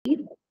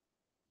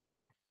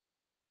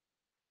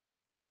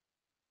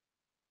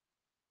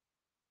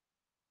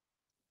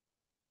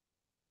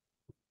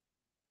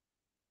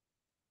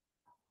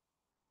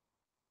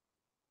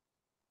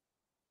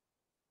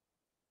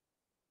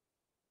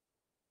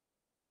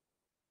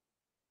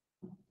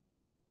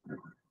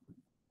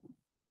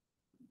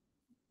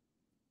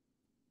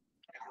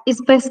Is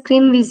my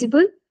screen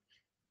visible?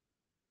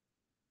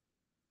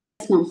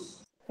 Yes, ma'am.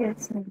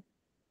 Yes.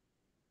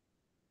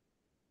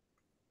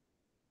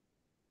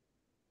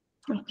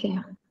 Okay.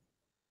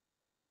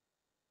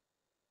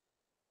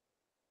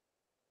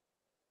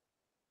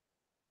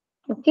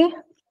 Okay.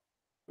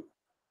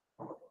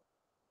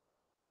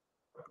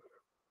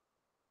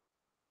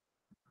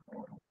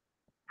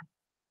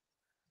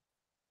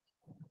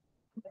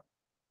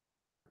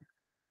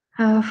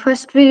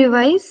 First, we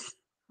revise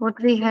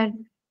what we had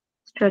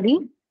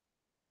studied.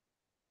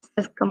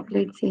 This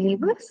complete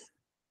syllabus.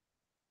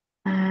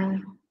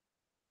 And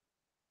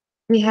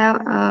we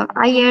have,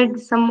 I add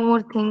some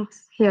more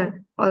things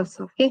here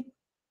also. Okay.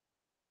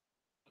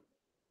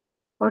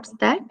 What's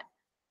that?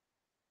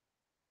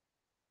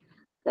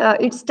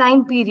 Its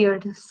time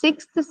period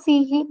 6th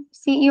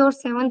CE or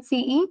 7th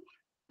CE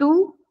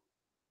to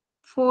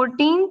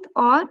 14th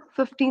or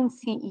 15th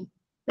CE.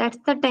 That's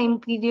the time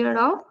period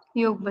of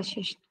Yog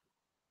Vashishtha.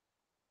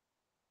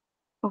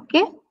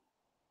 Okay.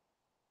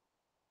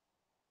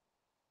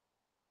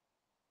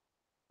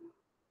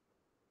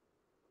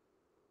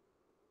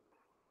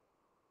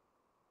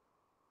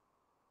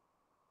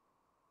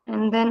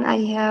 And then I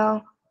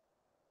have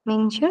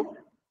mentioned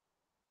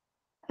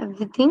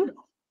everything.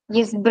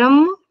 Yes,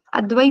 Brahma,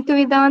 Advaita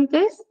Vedanta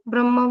is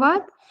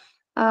Brahmavad.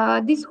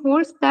 This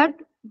holds that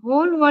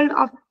whole world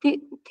of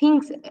the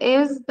things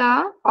is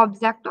the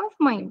object of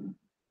mind.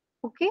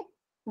 Okay,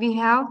 we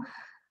have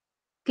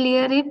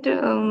clear it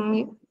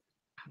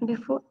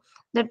before.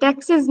 The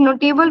text is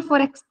notable for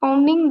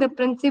expounding the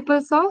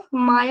principles of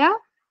Maya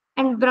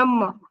and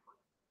Brahma.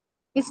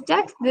 His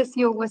text, this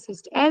Yoga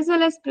system, as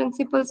well as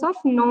principles of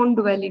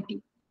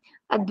non-duality,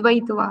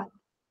 Advaitavad,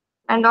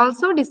 and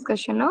also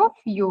discussion of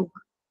yoga.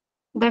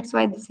 That's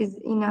why this is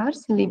in our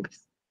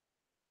syllabus.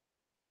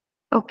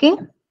 Okay.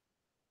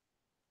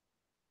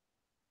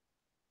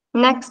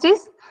 Next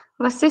is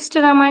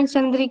Vashishtha Ramayana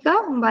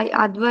Chandrika by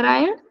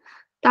Advarayan,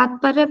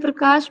 Tatparya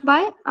Prakash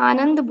by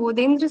Anand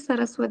Bodhendra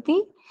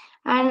Saraswati,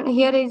 and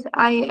here is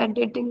I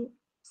editing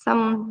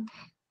some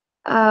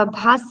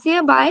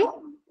Bhasya by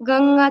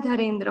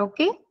Gangadharendra.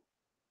 Okay.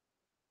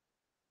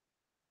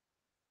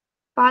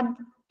 Pada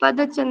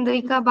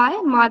Chandrika by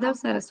Madhav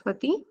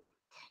Saraswati.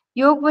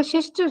 Yog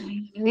Vashishtha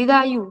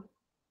Hridayu.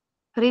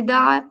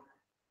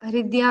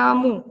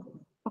 Hridyamu.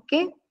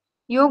 Okay.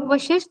 Yog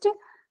Vashishtha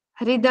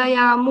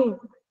Hridayamu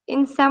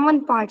in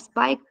 7 parts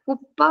by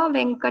Kuppa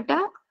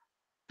Venkata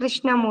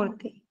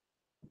Krishnamurti.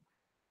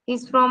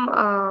 He's from,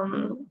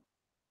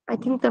 I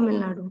think, Tamil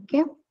Nadu.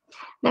 Okay.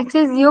 Next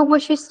is Yog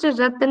Vashishtha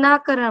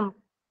Ratnakaram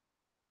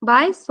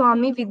by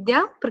Swami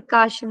Vidya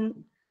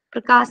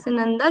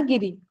Prakasananda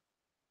Giri.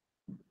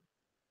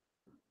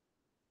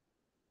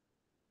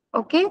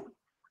 Okay.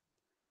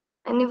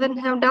 Anyone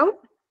have doubt?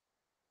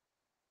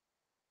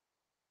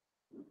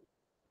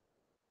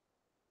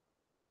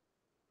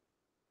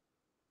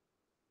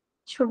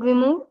 Should we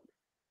move?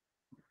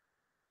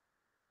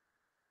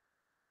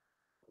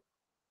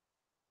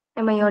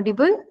 Am I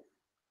audible?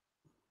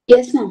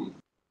 Yes, ma'am.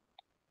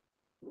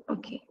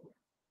 Okay.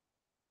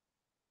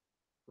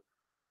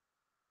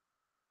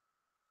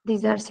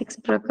 These are 6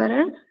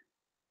 prakaran.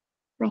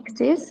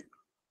 Next is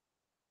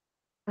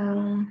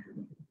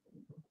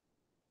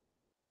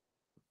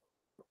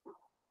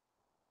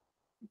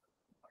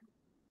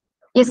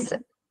yes,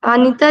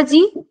 Anita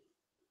ji.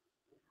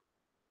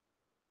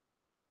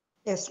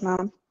 Yes,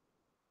 ma'am.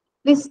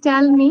 Please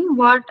tell me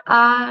what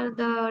are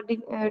the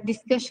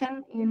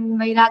discussion in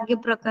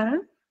Vairagya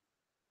Prakaran?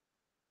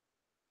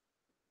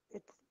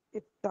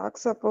 It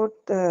talks about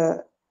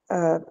the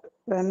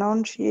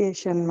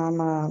renunciation,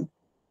 ma'am.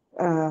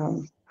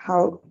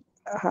 How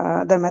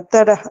the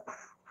method,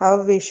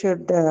 how we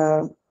should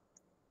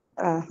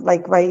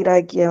like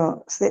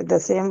Vairagya, the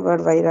same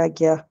word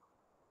Vairagya,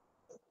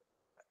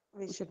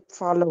 we should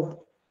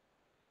follow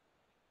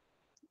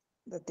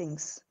the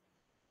things.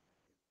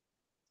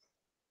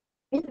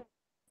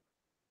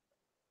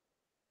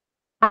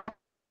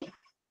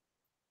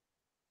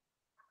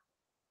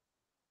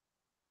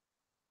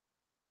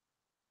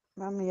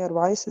 Ma'am, your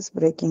voice is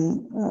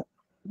breaking.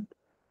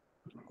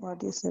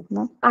 What you said,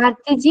 ma'am?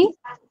 Aarti ji?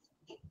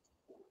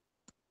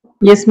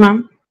 Yes,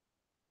 ma'am.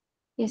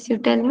 Yes, you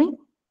tell me.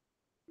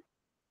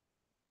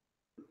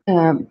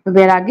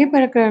 Vairagya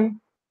Prakaran.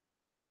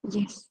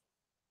 Yes.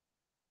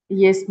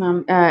 Yes,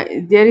 ma'am.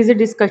 There is a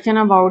discussion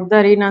about the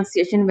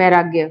renunciation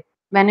Vairagya.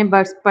 When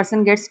a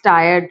person gets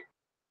tired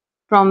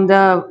from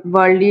the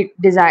worldly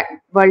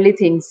desire, worldly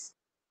things,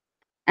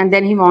 and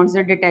then he wants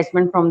the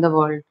detachment from the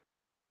world.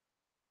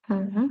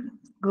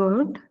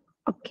 Good.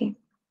 Okay.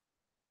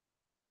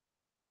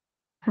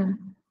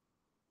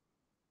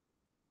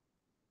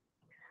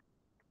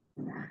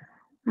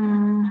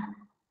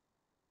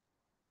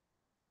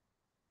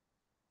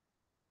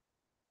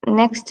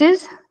 Next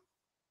is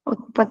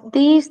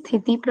Utpatti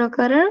Sthiti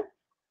Prakaran.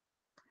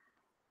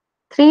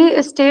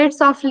 3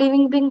 states of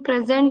living being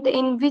present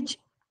in which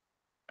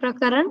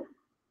Prakaran?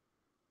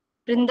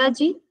 Brinda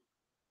ji?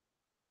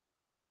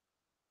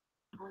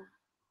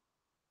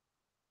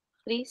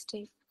 Three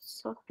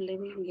states of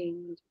living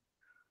beings.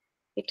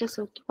 It is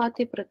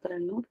Utpati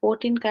Prakarana,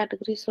 14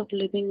 categories of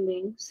living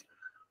beings.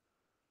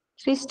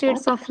 Three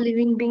states of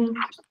living being.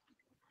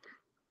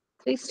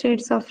 Three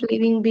states of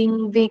living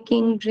being: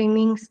 waking,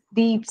 dreaming,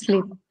 deep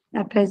sleep,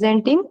 are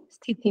present in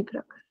Sthiti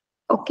Prakara.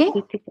 Okay.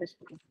 Sthiti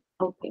Prakarana.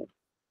 Okay.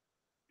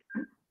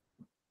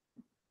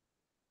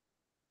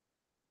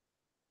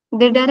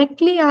 They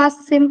directly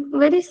ask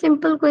very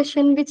simple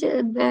question, which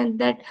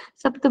that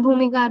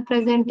Saptabhumika are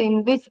present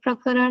in which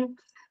prakaran,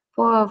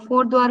 for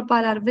four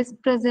Dwarpal are which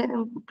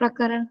present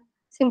prakaran.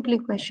 Simply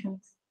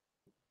questions.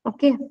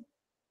 Okay.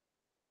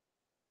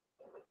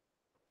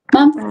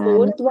 Ma'am, And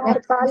fourth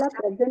Dwarpala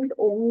present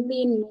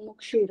only in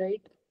Mumukshu,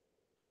 right?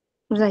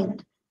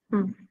 right.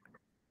 Hmm.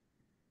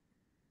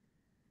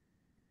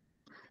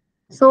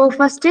 So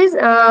first is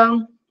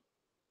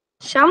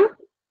Sham.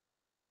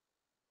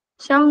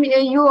 Sham,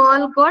 you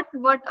all got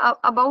what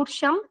about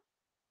Sham?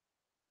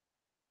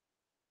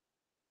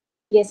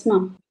 Yes,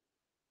 ma'am.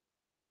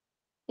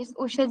 Is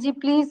Ushaji,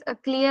 please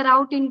clear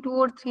out in 2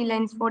 or 3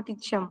 lines what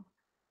is Sham.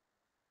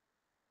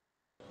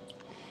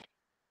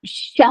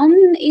 Sham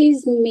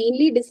is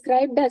mainly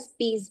described as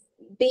peace.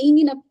 Being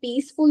in a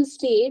peaceful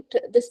state,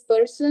 this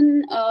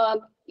person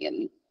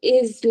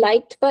is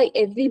liked by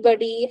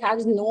everybody,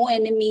 has no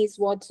enemies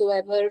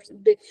whatsoever.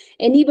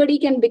 Anybody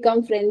can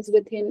become friends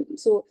with him.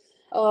 So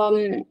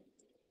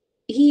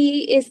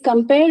he is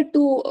compared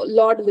to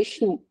Lord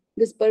Vishnu.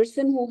 This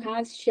person who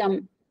has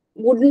Sham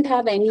wouldn't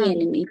have any Hmm.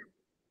 enemy.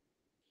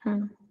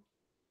 Hmm.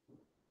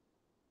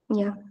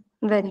 Yeah,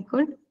 very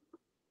good.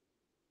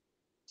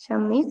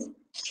 Sham is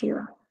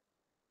Shiva.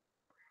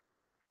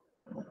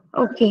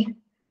 Okay.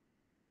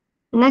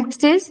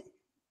 Next is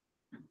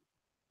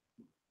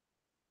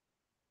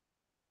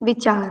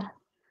Vichar.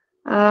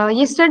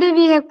 Yesterday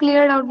we have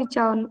cleared out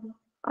Vichar.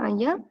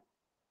 Yeah.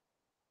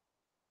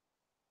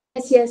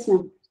 Yes,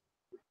 ma'am.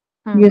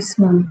 Hmm. Yes,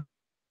 ma'am.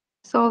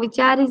 So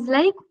Vichar is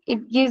like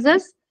it gives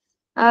us,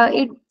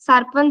 it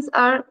sharpens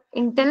our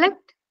intellect.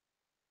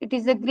 It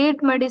is a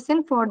great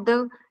medicine for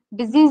the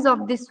disease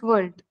of this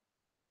world.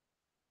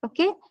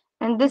 Okay.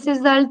 And this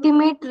is the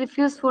ultimate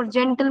refuge for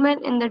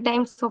gentlemen in the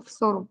times of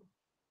sorrow.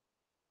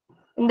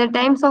 In the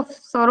times of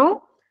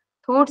sorrow,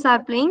 thoughts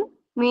are playing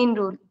main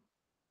role.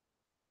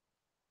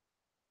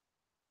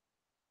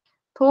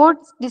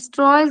 Thoughts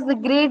destroys the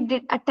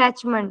great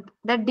attachment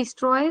that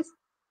destroys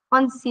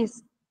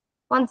conscience.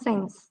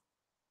 Conscience.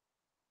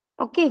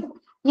 Okay.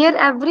 Here,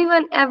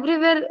 everyone,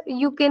 everywhere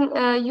you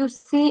can you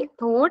see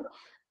thought.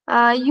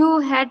 You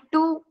had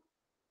to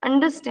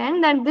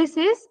understand that this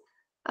is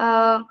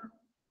uh,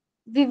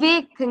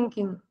 Vivek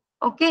thinking.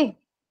 Okay,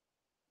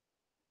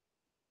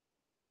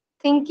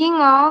 thinking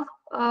of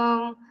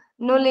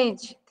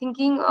knowledge,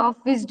 thinking of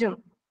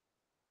wisdom.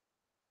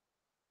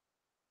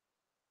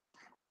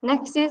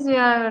 Next is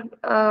where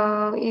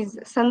is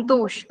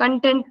Santosh,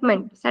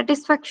 contentment.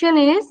 Satisfaction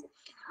is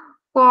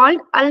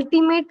called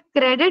ultimate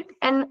credit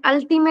and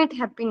ultimate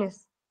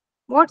happiness.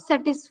 What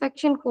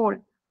satisfaction called?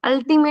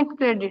 Ultimate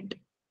credit.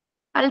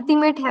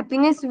 Ultimate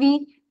happiness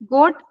we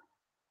got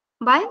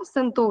by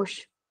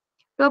Santosh.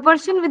 To a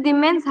person with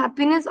immense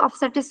happiness of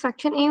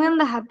satisfaction, even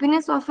the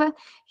happiness of a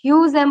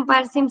huge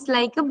empire seems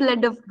like a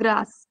blade of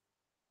grass,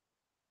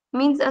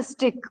 means a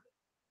stick.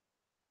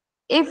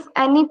 If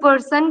any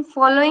person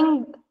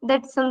following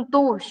that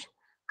santosh,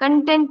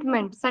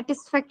 contentment,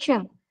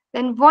 satisfaction,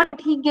 then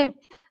what he get,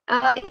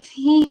 if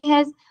he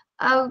has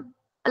a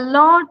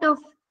lot of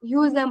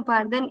huge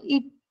empire, then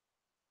it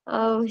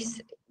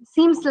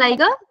seems like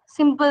a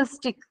simple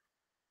stick,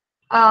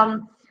 a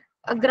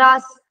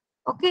grass.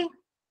 Okay,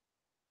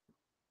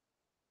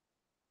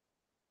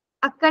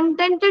 a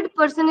contented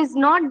person is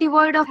not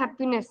devoid of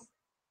happiness,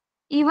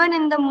 even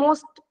in the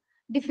most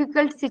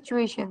difficult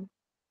situation.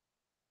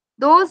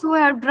 Those who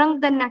have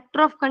drunk the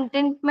nectar of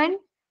contentment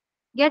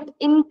get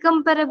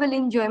incomparable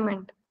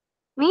enjoyment.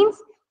 Means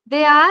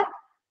they are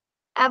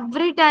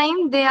every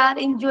time they are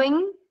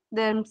enjoying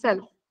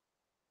themselves.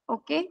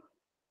 Okay.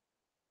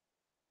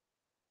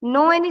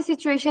 No any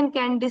situation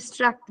can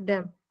distract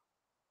them.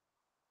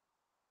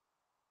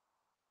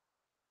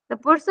 The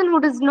person who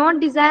does not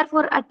desire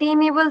for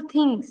attainable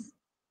things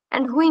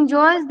and who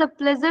enjoys the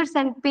pleasures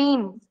and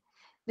pains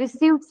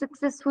received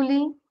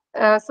successfully,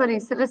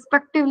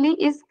 respectively,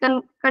 is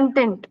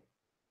content.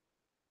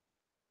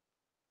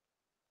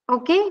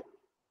 Okay,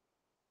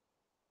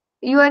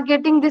 you are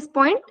getting this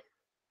point?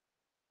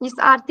 Yes,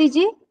 Aarti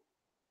ji,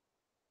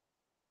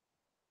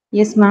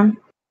 Yes, ma'am.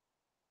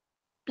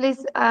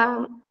 please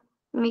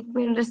make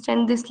me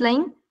understand this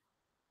line.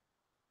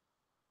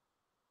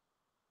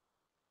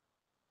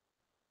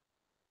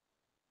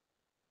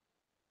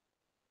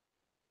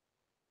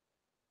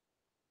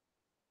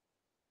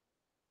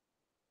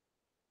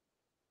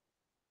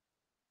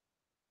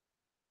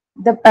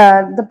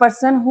 The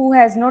person who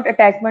has not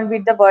attachment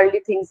with the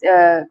worldly things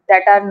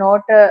that are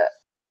not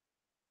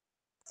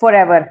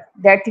forever.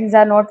 That things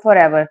are not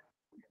forever.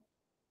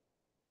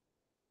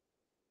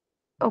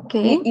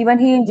 Okay. Even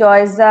he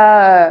enjoys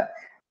the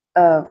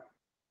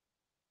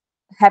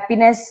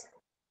happiness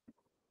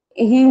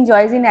he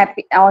enjoys in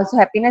also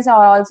happiness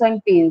or also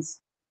in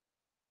pains.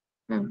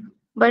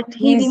 But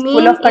he He's full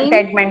remain of in.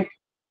 contentment.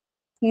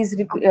 He's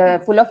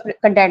full of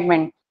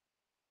contentment.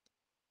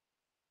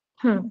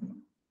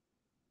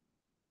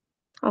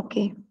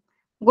 Okay.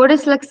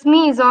 Goddess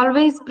Lakshmi is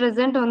always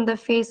present on the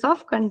face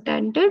of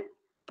contented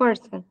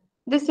person.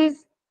 This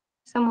is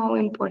somehow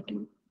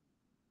important.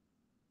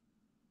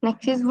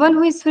 Next is one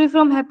who is free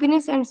from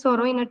happiness and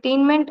sorrow in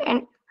attainment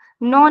and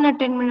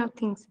non-attainment of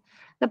things.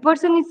 The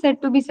person is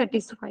said to be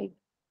satisfied.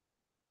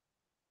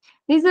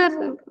 These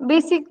are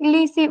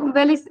basically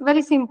very,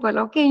 very simple.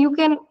 Okay,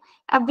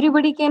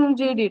 everybody can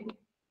read it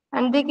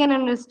and they can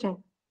understand.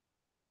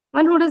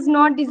 One who does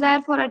not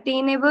desire for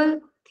attainable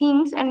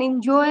things and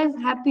enjoys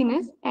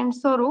happiness and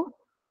sorrow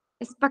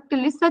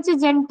respectively, such a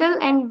gentle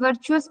and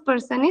virtuous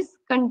person is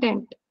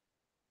content.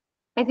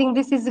 I think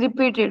this is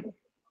repeated.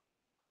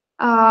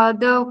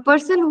 The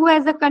person who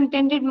has a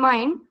contented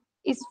mind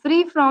is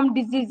free from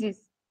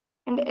diseases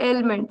and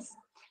ailments.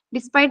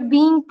 Despite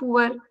being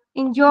poor,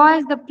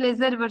 enjoys the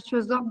pleasure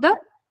virtues of the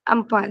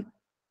empire.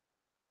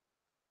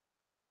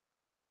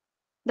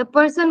 The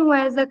person who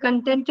has a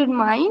contented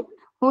mind,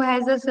 who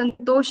has a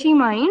santoshi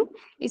mind,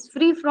 is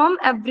free from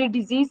every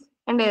disease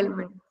and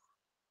ailment.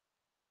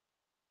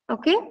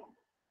 Okay?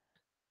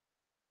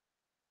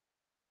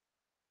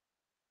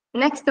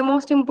 Next, the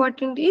most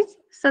important is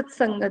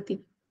satsangati,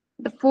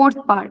 the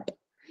fourth part.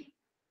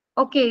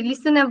 Okay,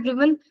 listen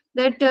everyone,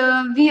 that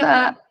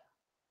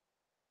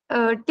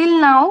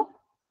till now,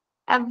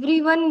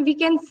 everyone we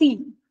can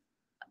see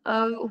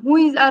who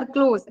is our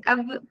close.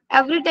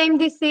 Every time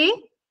they say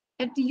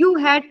that you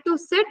had to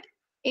sit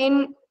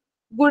in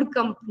good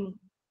company.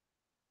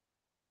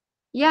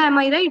 Yeah, am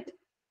I right?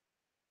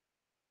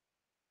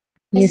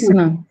 Yes,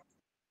 ma'am.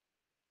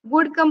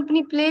 Good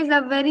company plays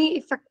a very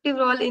effective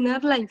role in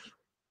our life.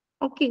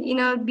 Okay, in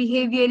our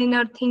behavior, in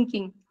our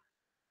thinking.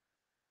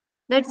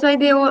 That's why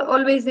they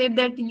always say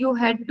that you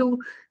had to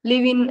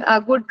live in a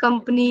good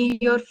company.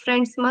 Your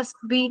friends must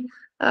be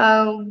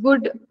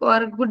good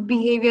or good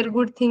behavior,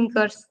 good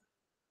thinkers.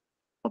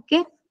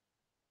 Okay.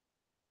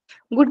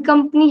 Good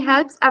company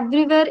helps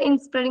everywhere in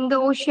spreading the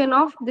ocean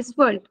of this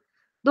world.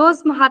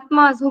 Those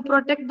Mahatmas who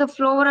protect the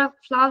flower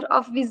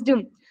of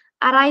wisdom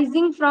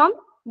arising from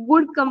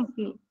good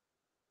company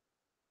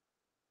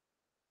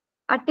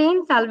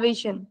attain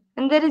salvation.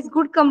 And there is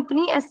good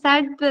company, a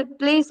sad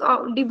place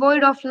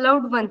devoid of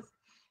loved ones.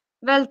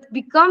 Wealth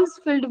becomes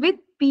filled with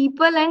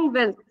people and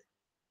wealth.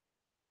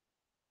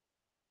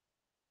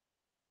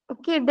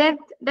 Okay,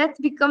 death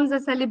becomes a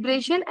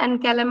celebration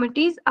and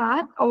calamities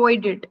are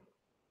avoided.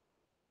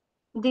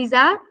 These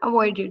are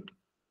avoided.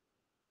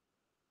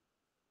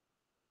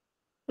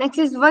 Next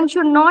is one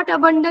should not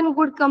abandon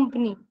good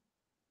company.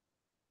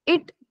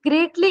 It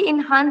greatly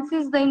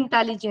enhances the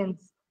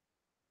intelligence.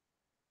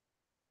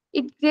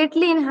 It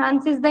greatly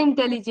enhances the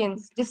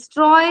intelligence,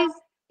 destroys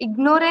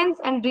ignorance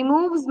and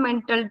removes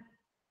mental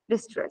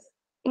distress.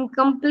 In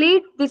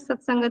complete this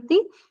satsangati,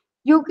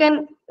 you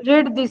can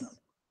read this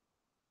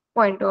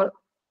point or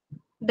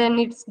then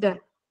it's done.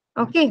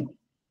 Okay.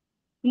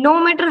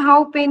 No matter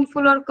how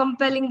painful or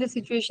compelling the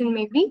situation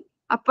may be,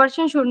 a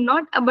person should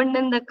not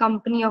abandon the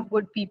company of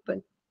good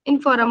people in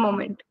for a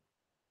moment.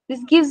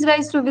 This gives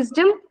rise to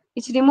wisdom,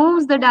 which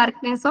removes the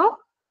darkness of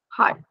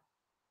heart.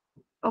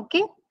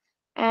 Okay.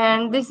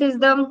 And this is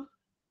the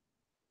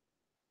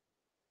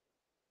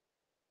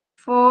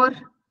for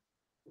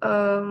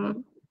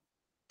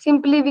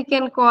simply we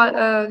can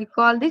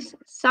call this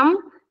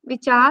some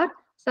vichar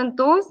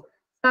santosh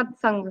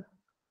satsang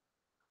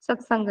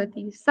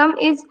satsangati. Some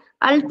is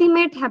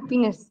ultimate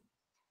happiness.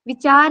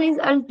 Vichar is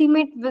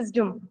ultimate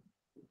wisdom,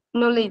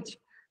 knowledge.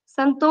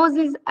 Santosh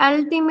is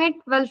ultimate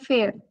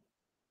welfare.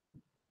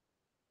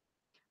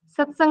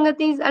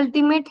 Satsangati is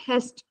ultimate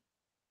haste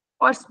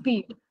or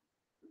speed.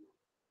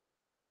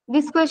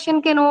 This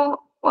question can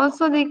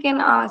also they can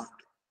ask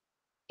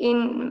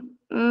in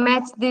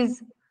match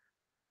this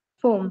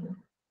form.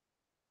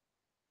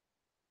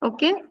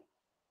 Okay.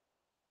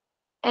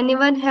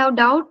 Anyone have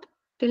doubt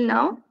till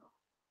now?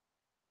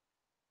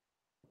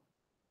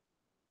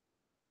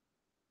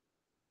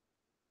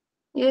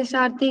 Yes,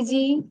 Aarti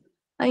ji,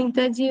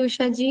 Anita ji,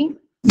 Usha ji.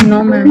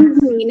 No, ma'am.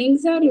 The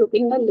meanings are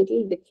looking a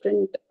little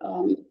different.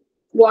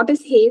 What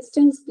is haste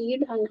and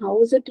speed, and how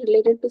is it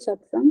related to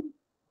satsang?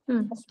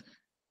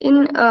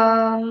 In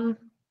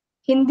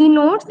Hindi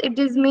notes, it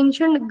is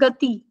mentioned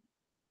gati,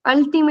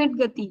 ultimate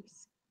gati,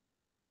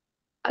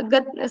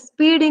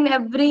 speed in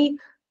every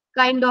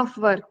kind of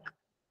work,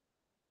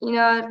 in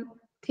our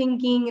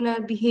thinking, in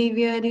our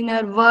behavior, in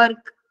our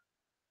work.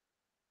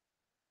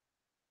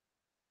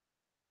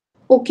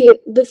 Okay,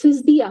 this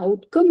is the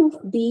outcome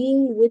of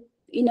being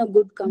in a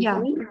good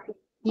company.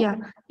 Yeah.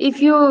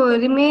 If you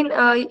remain,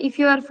 if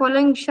you are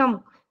following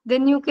Sham,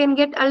 then you can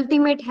get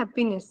ultimate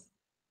happiness.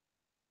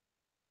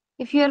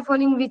 If you are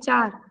following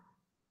Vichar,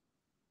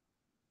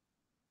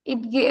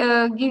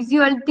 it gives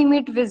you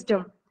ultimate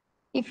wisdom.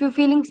 If you're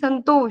feeling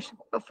Santosh,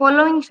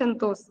 following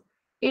Santosh,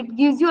 it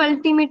gives you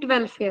ultimate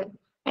welfare.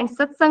 And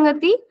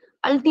Satsangati,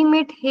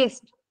 ultimate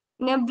haste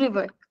in every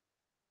work.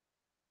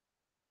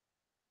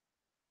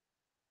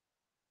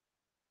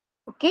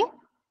 Okay.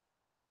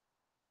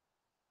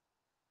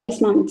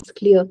 Yes, ma'am, it's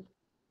clear.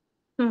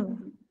 Okay.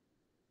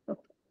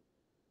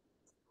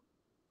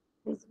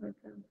 This was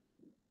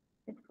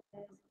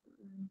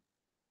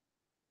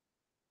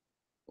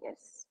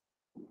yes.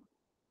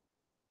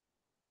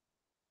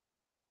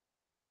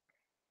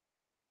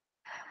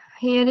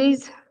 Here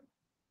is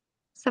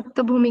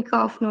Saptabhumika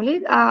of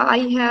knowledge. I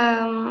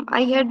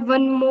had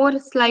one more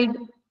slide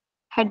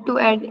had to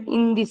add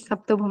in this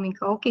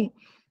Saptabhumika. Okay.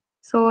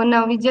 So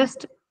now we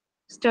just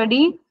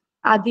study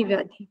Adi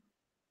Vyadhi.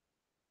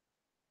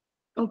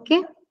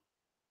 Okay.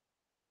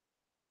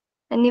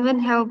 Anyone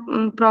have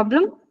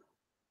problem?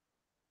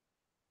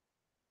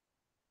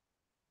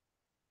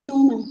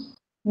 No, ma'am.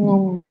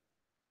 No.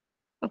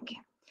 Okay.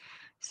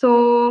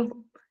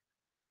 So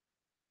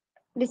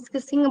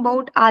discussing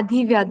about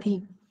Adi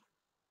Vyadhi.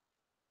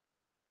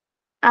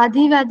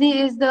 Adi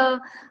Vyadhi is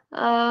the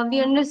we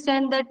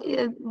understand that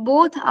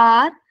both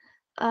are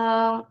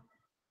uh,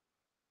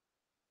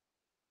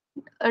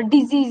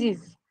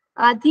 diseases,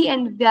 Adi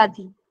and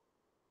Vyadhi.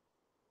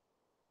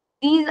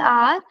 These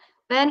are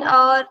when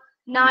our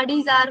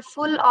nadis are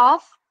full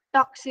of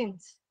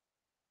toxins.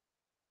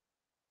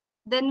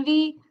 Then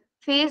we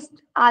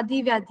faced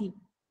Adi Vyadhi.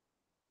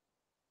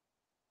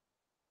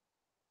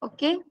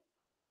 Okay.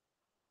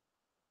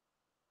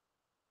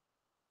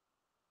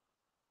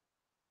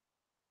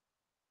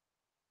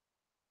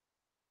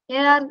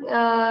 Here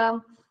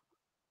are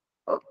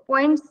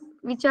points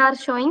which are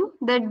showing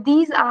that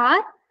these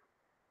are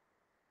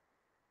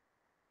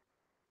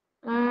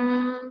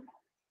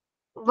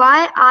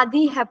why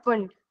Adi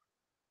happened.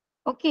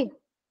 Okay.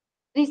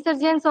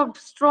 Resurgence of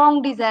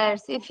strong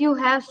desires. If you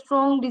have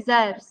strong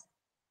desires,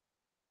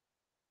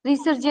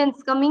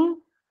 resurgence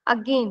coming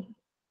again.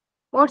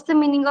 What's the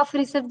meaning of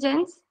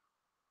resurgence?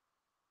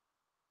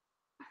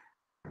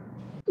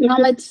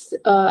 Ma'am, it's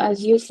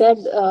as you said,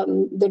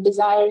 the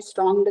desires,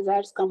 strong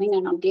desires coming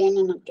and again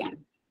and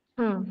again.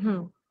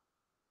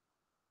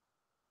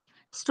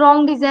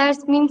 Strong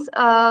desires means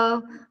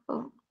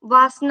vasna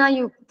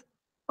yukt.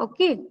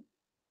 Okay.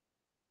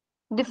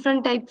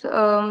 Different types,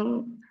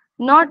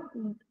 not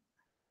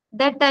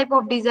that type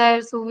of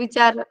desires which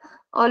are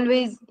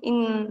always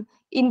in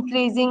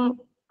increasing,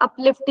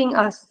 uplifting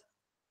us.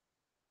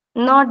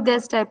 Not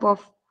this type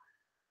of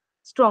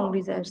strong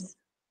desires.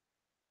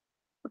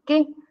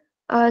 Okay.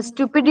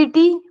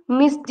 Stupidity,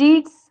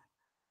 misdeeds,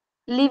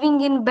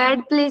 living in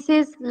bad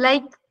places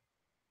like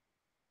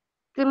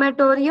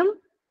crematorium,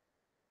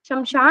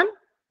 shamshan.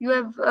 You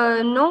have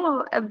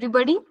know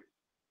everybody.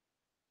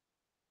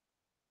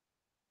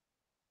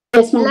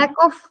 Yes, ma'am.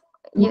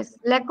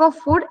 Lack of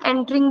food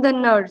entering the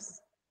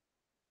nerves.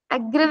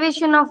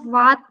 Aggravation of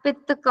vat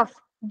pitta kapha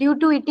due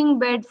to eating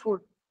bad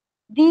food.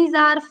 These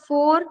are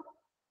four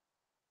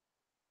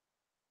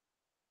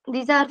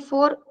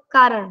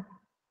karan,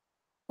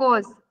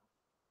 cause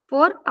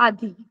for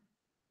Adi.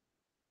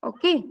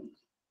 Okay,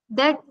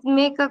 that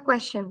make a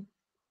question.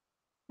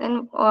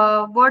 Then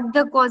what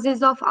the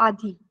causes of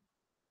Adi?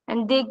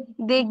 And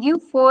they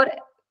give four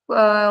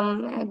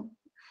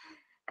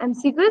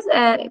MCQs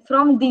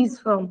from these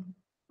from.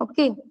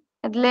 Okay,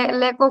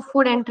 lack of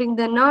food entering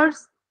the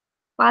nerves,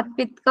 vat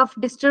pitta kapha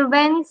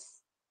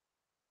disturbance,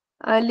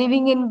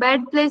 living in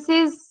bad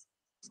places,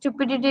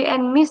 stupidity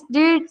and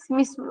misdeeds,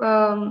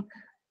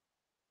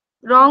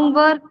 wrong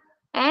work,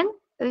 and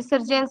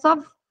resurgence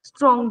of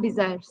strong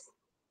desires.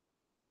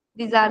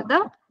 These are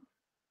the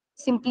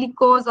simply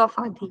cause of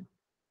Adi.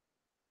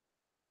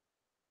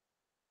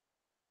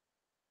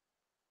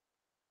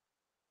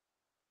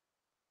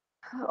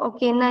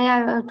 Okay, now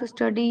I have to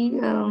study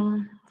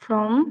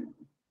from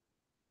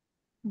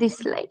this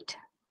slide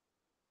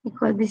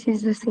because this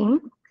is the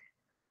same.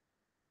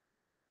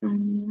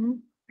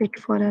 Wait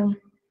for a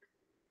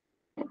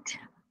minute.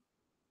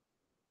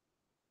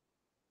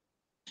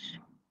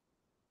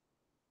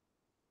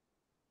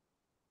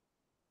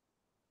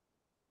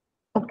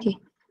 Okay,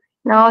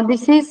 now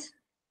this is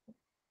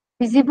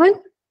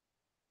visible.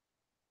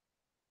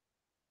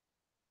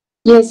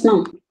 Yes,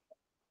 ma'am.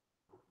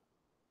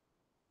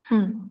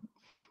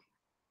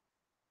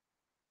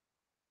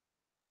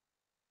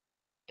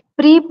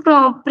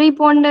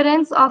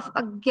 Preponderance of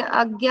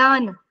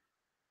agyan,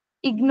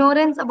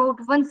 ignorance about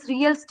one's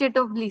real state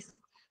of bliss,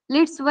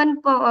 leads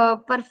one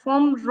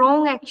perform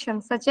wrong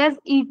actions such as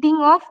eating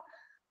of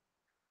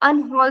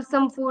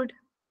unwholesome food,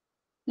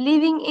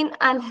 living in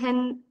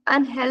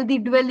unhealthy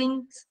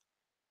dwellings,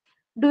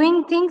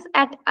 doing things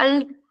at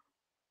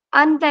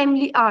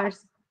untimely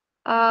hours.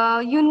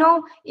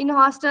 In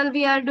hostel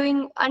we are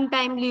doing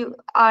untimely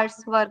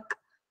hours work,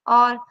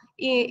 or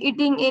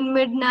eating in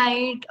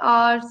midnight,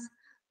 or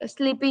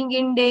sleeping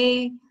in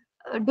day,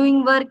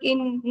 doing work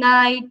in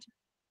night.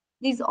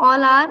 These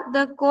all are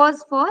the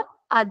cause for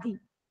Adi.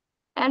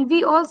 And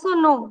we also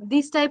know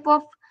this type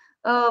of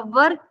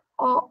work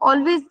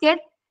always get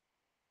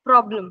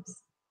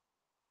problems.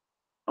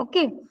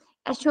 Okay.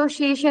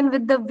 Association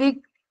with the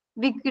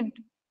wicked.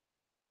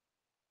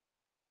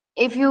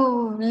 If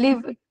you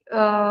live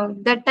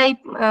that type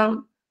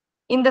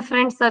in the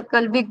friend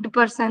circle, wicked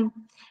person,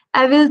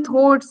 evil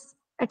thoughts,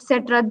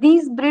 etc.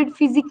 These breed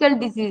physical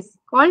disease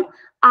called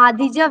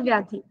Adhija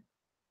Vyadhi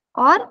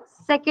or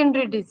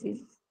secondary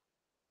disease.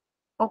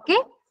 Okay,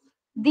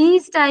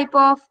 these type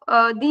of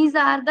these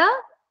are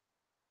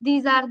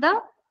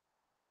the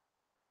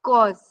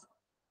cause.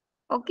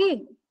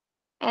 Okay,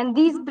 and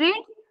these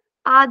breed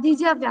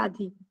Adhija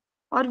Vyadhi,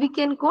 or we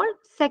can call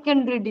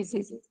secondary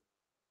diseases.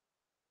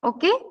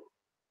 Okay,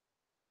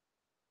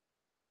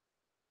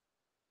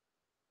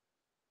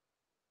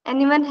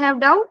 anyone have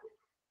doubt?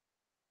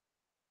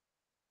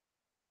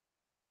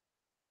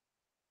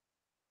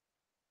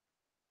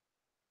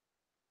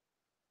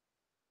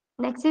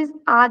 Next is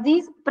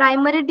Adhi's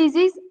primary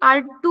disease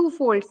are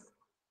twofold.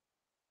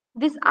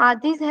 This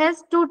Adhis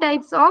has two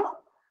types of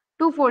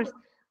twofolds,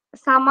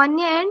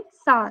 Samanya and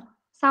Sar.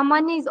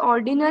 Samanya is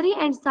ordinary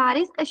and Sar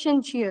is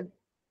essential.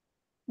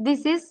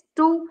 This is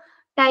two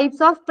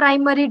types of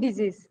primary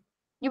disease.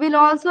 You will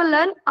also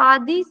learn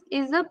Adis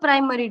is a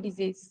primary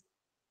disease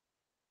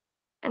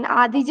and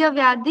Adhija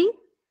Vyadhi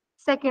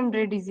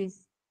secondary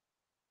disease.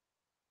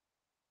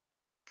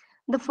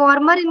 The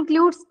former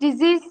includes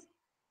disease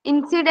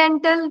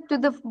incidental to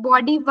the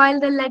body while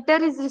the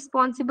latter is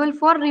responsible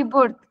for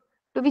rebirth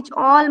to which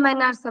all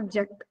men are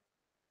subject.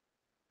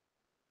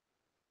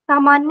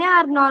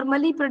 Samanya are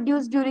normally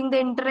produced during the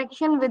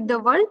interaction with the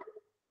world.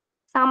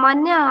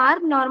 Samanya are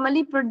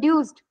normally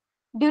produced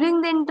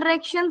during the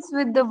interactions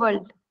with the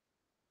world.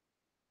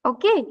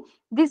 Okay,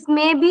 this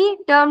may be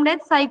termed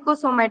as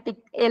psychosomatic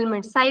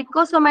ailments.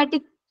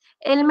 Psychosomatic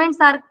ailments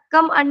are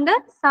come under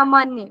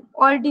Samanya,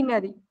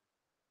 ordinary,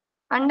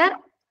 under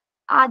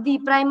Adi,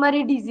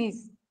 primary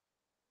disease.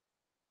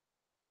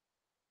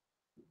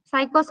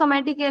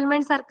 Psychosomatic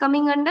ailments are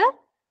coming under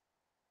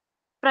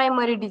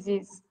primary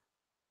disease.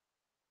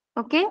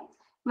 Okay,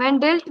 when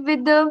dealt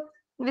with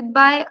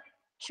by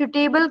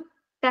suitable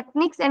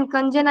techniques and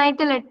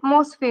congenital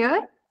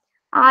atmosphere,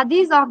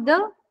 Adis of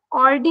the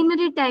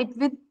ordinary type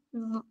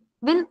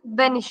will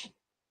vanish.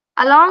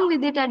 Along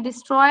with it are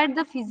destroyed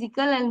the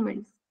physical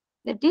elements.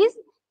 That is,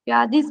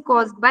 Vyadhis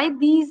caused by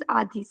these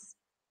Adis.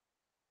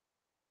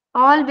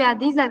 All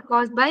Vyadhis are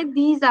caused by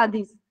these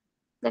Adis.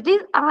 That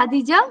is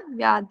Adija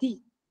Vyadhi.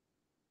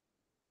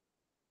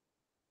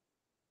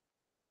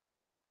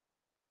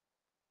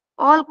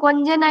 All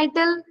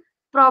congenital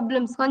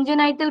problems.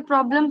 Congenital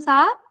problems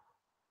are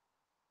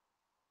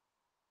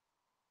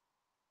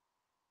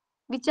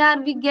which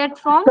are we get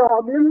from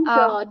Problems,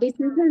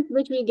 diseases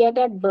which we get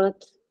at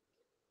birth.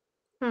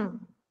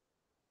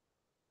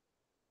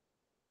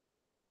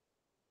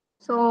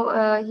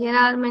 So here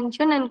are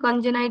mentioned and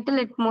congenital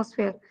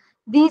atmosphere.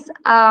 These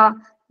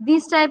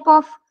type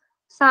of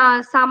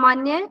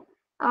samanya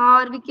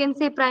or we can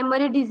say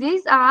primary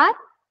disease are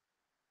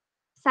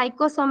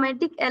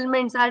psychosomatic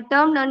elements are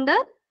termed under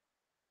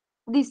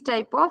this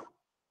type of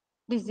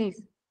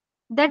disease.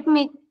 That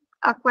make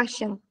a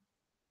question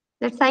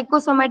that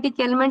psychosomatic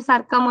elements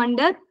are come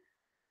under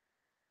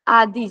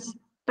these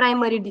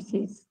primary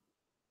disease.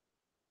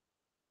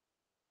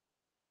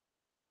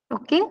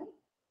 Okay.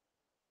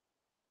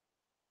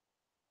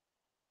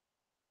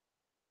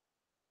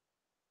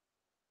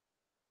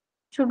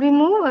 Should we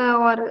move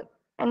or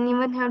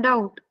anyone have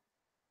doubt?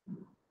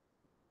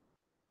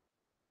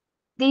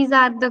 These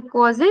are the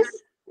causes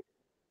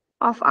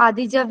of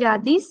Adhija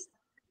Vyadhis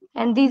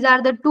and these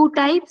are the two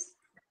types,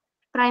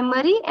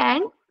 primary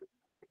and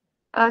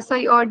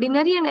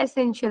ordinary and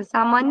essential,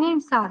 Samanya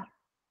and Sar.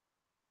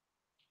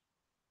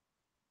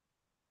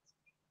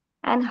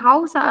 And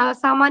how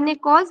Samanya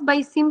caused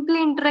by simple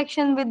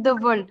interaction with the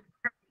world.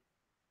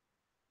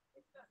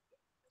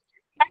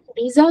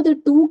 These are the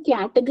two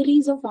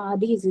categories of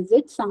Adis, is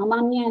it?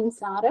 Samanya and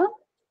Sara?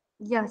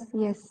 Yes,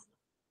 yes.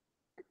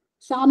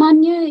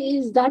 Samanya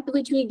is that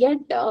which we get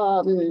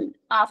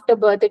after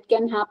birth. It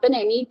can happen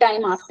any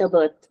time after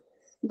birth.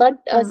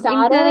 But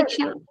Sara,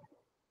 interaction.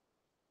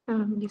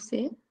 You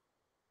say?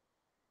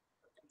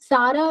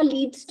 Sara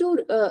leads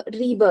to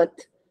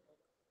rebirth.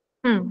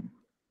 And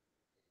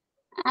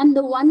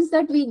the ones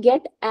that we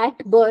get at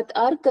birth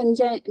are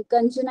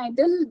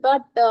congenital,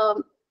 but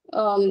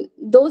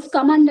those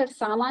come under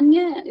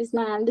Samanya, is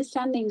my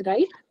understanding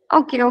right?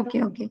 Okay.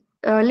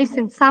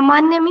 Listen,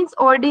 Samanya means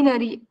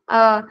ordinary.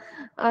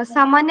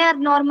 Samanya are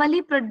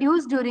normally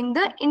produced during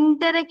the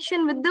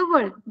interaction with the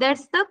world.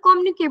 That's the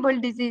communicable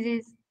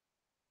diseases.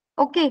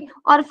 Okay,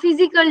 or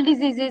physical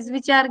diseases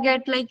which are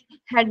get like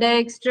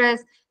headache,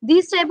 stress.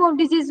 These type of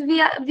disease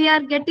we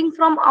are getting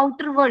from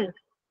outer world.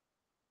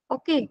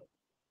 Okay.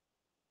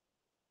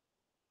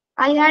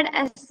 I had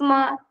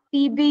asthma,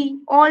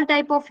 TB, all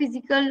type of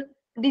physical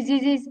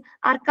diseases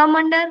are come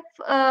under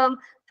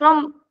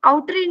from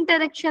outer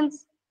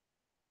interactions,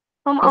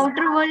 from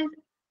outer world.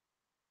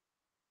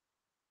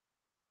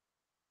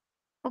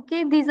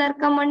 Okay, these are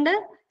come under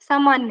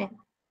Samanya.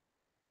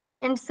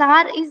 And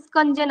Sar is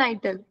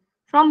congenital,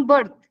 from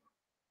birth.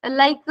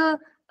 Like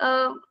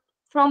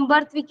from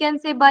birth we can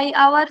say by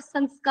our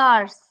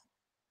sanskars.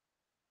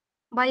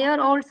 By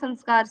our old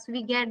sanskars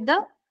we get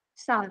the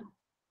Sar.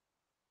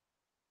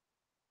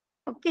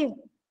 Okay.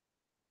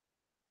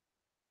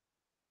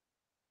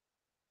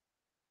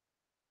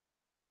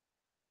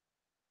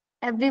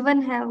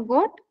 Everyone have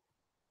got?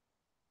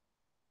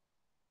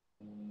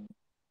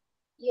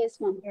 Yes,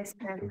 ma'am. Yes,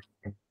 ma'am.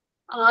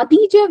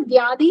 Adija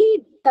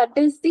Vyadi, that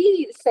is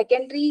the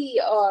secondary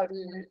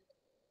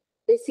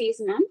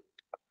disease, ma'am.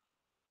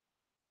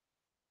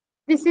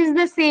 This is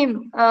the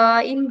same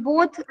in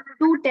both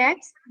two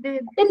texts.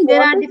 Then There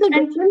what are is the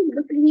different.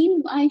 difference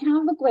between, I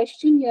have a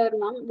question here,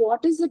 ma'am.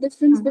 What is the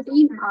difference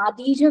between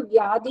Adija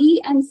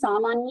Vyadi and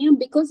Samanya?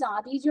 Because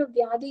Adija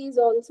Vyadi is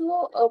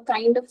also a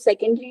kind of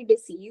secondary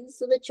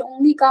disease which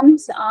only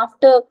comes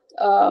after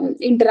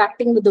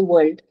interacting with the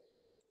world.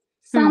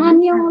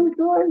 Samanya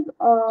also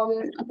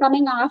is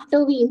coming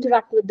after we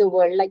interact with the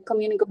world, like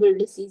communicable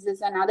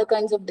diseases and other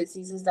kinds of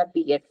diseases that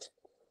we get.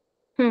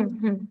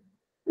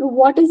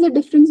 What is the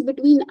difference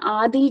between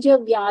Adija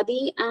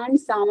Vyadi and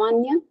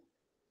Samanya?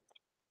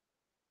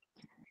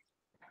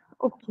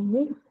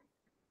 Okay.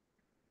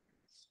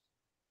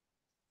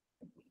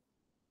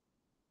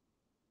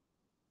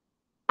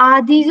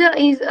 Adija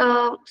is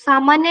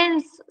Samanya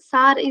and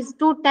Sar is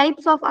two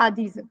types of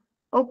Adija.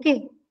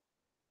 Okay.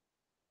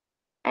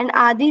 And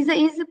Adija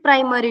is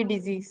primary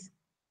disease.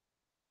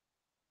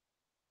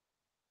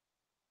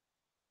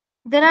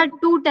 There are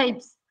two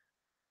types,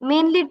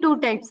 mainly two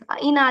types.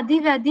 In Adi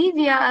Vyadi,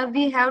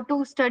 we have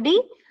to study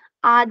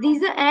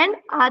Adija and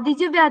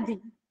Adija Vyadi.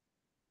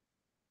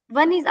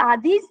 One is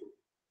Adis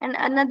and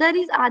another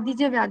is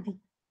Adija Vyadi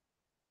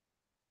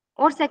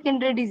or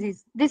secondary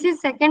disease. This is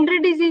secondary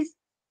disease,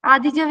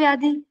 Adija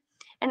Vyadi,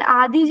 and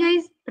Adija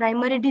is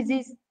primary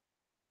disease.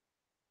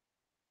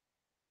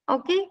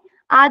 Okay,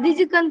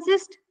 Adija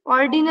consists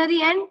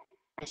ordinary and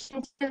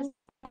essential.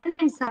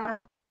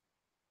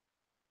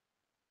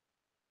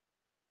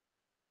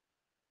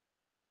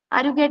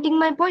 Are you getting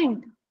my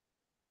point?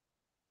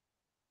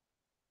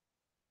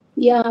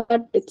 Yeah,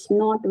 but it's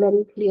not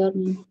very clear.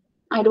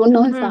 I don't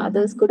know if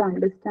others could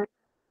understand,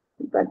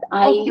 but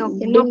I Okay, no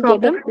didn't get a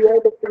problem.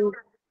 clear difference.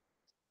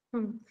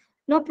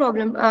 No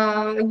problem.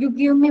 You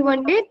give me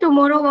one day.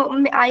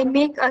 Tomorrow I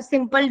make a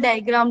simple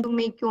diagram to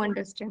make you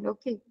understand.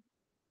 Okay.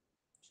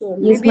 Sure.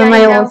 Yes, Maybe ma'am. I I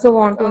have. also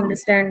want to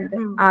understand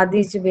Hmm,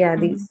 Adij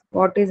Vyadis.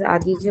 What is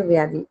Adij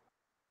Vyadi?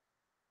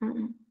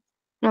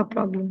 No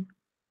problem.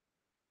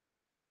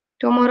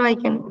 Tomorrow I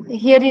can.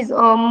 Here is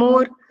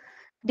more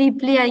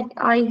deeply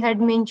I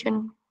had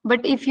mentioned.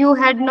 But if you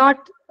had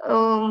not,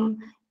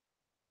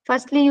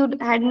 firstly you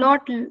had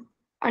not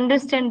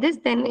understand this,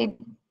 then it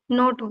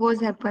not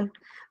goes happen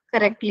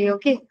correctly.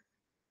 Okay.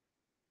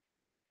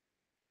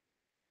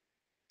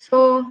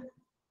 So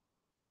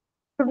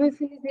should we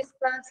finish this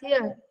class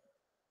here?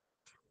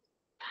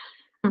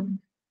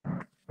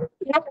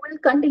 Yeah, we'll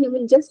continue.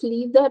 We'll just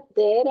leave that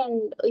there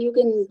and you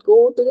can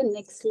go to the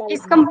next slide.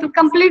 It's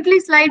completely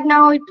slide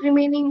now. It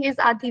remaining is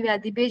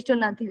Adhivyadi, based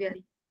on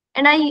Adhivyadi.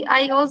 And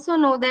I also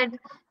know that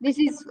this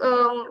is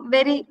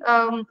very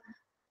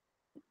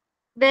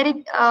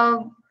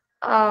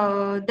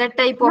that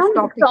type of Ma'am,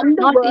 topic, from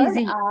the not word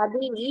easy.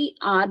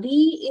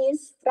 Adi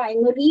is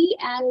primary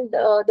and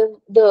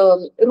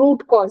the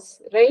root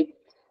cause, right?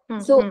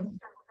 So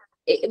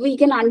we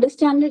can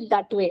understand it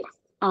that way.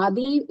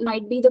 Adi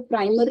might be the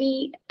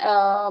primary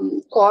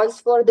cause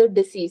for the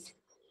disease,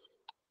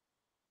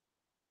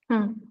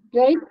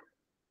 right?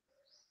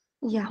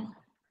 Yeah.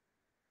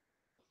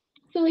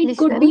 So it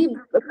could be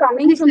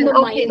coming from the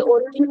Okay. mind,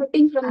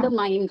 originating from the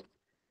mind.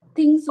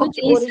 Things which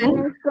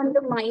originate from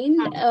the mind,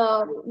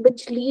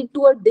 which lead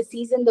to a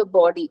disease in the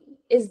body.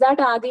 Is that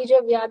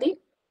Adija Vyadi?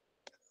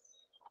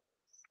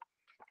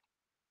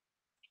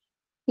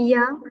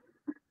 Yeah.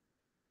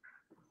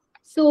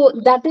 So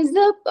that is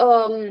the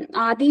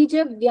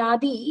Adija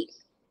Vyadi.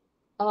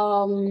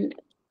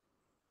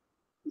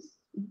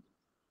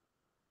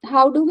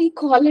 How do we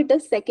call it a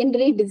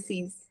secondary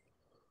disease?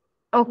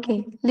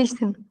 Okay.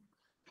 Listen.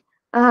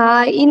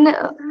 In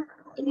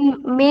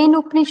main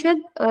Upanishad,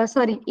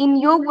 in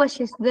Yoga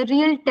Vashishtha, the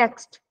real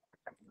text,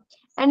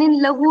 and in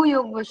Lahu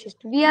Yoga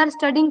Vashishtha, we are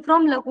studying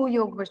from Lahu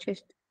Yoga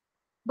Vashishtha.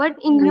 But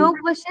in Yoga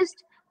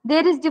Vashishtha,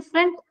 there is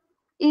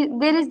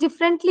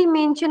differently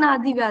mentioned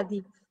Adi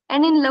Vyadi,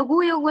 and in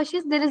Lahu Yoga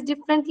Vashishtha, there is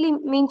differently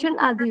mentioned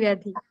Adi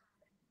Vyadi.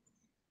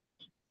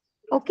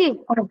 Okay.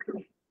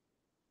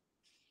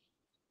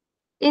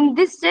 In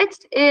this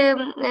text,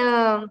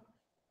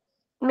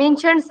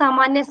 mentioned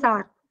Samanya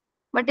Sar,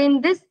 but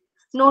in this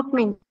not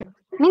mentioned.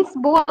 Means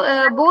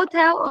both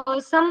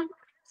have some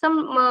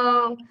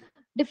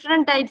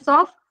different types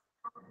of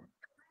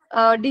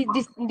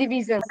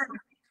divisions.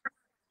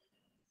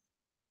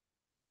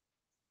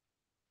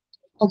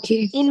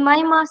 Okay. In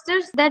my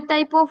masters, that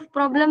type of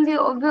problem we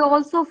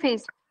also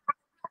face,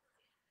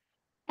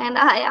 and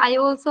I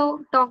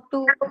also talk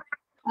to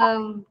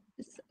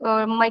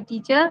my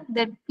teacher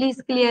that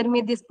please clear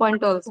me this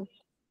point also,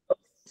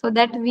 so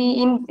that we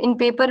in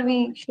paper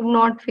we should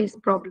not face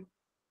problem.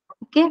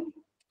 Okay.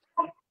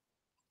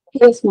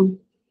 Yes, ma'am.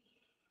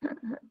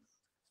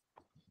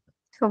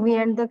 So we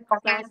end the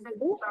class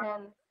today,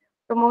 and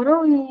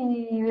tomorrow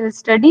we will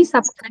study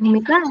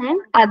Saptamika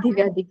and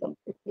Adhivyadi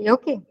completely.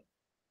 Okay.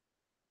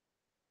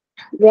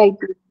 Right.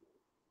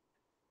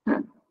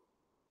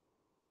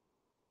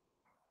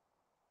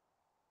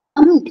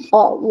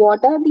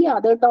 What are the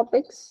other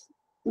topics?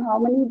 How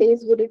many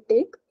days would it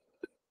take?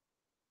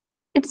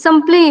 It's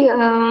simply,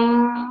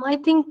 I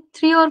think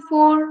 3 or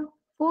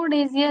 4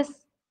 days.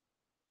 Yes.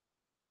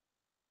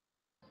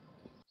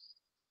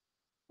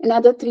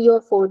 Another 3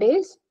 or 4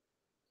 days?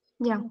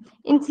 Yeah.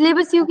 In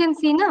syllabus, you can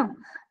see na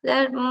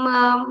that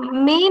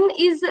main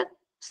is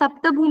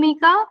Sapta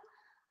Bhumika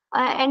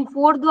and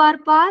Four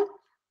Dwarpal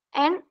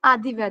and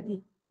Adi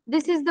Vyadi.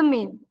 This is the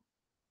main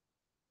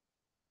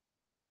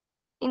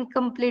in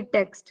complete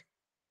text.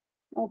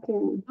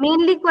 Okay.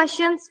 Mainly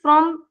questions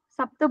from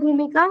Sapta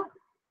Bhumika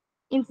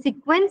in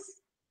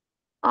sequence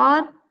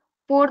or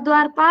Four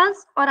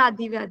Dwarpals or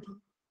Adi Vyadi.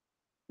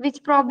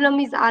 Which problem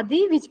is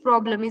Adi, which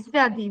problem is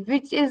Vyadi,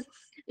 which is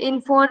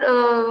in for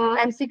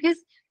MCQs,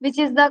 which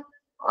is the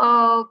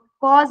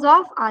cause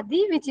of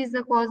Adi, which is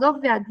the cause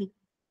of Vyadi.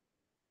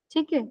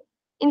 ठीक है?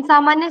 In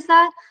सामान्य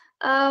सा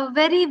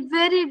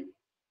very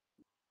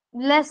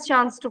less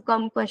chance to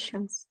come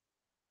questions.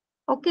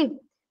 Okay.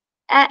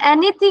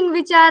 Anything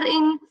which are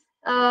in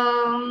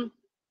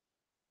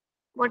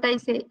what I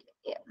say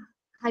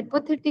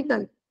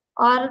hypothetical,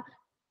 or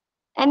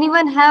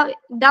anyone have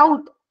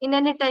doubt in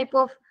any type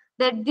of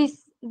that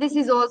this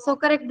is also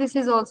correct, this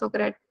is also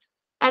correct,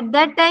 at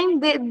that time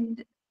they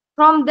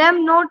from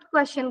them not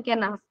question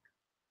can ask.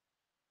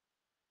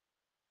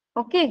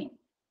 Okay.